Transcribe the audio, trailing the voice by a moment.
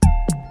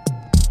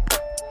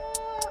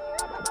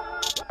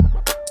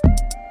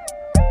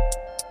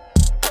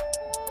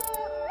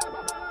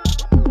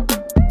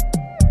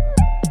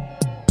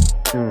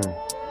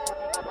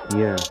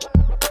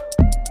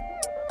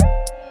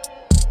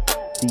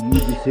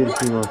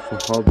سيلفي مع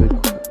صحابك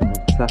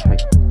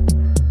وتسحك،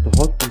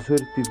 تحط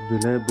صورتي في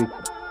دولابك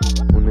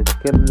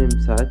ونتكلم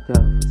ساعتها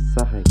في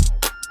السحك،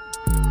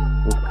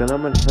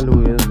 والكلام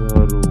الحلو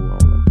يظهر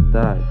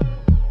وأمتعك.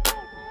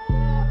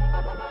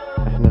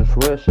 احنا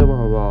شوية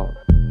شبه بعض،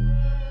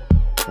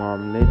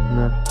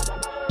 معاملتنا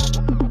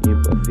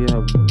يبقى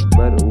فيها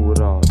برق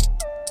ورعد،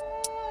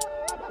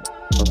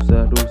 أو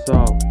سهل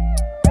وصعب.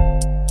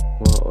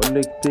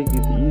 وهقولك take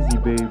it easy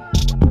babe،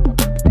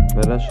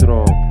 بلاش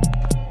رعب،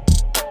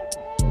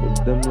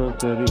 قدامنا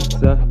طريق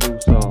سهل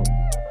وصعب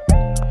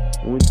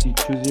وانتي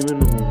تشوزي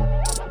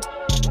منهم.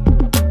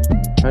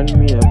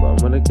 حلمي ابقى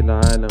ملك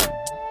العالم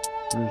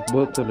مش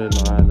بطل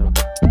العالم،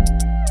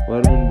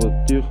 وارمي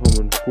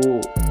البطيخة من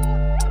فوق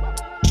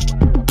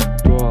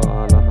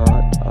تقع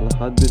على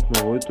حد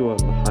تموته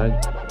ولا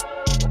حاجة.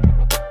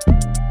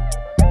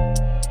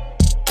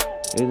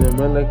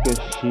 اذا ملك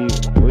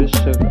الشيء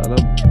وشك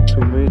قلب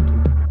توميتو،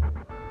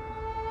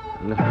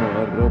 ان احنا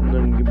قربنا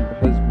نجيب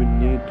حزب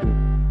النيتو.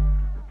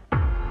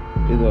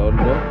 اذا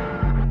الله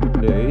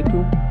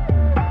لقيته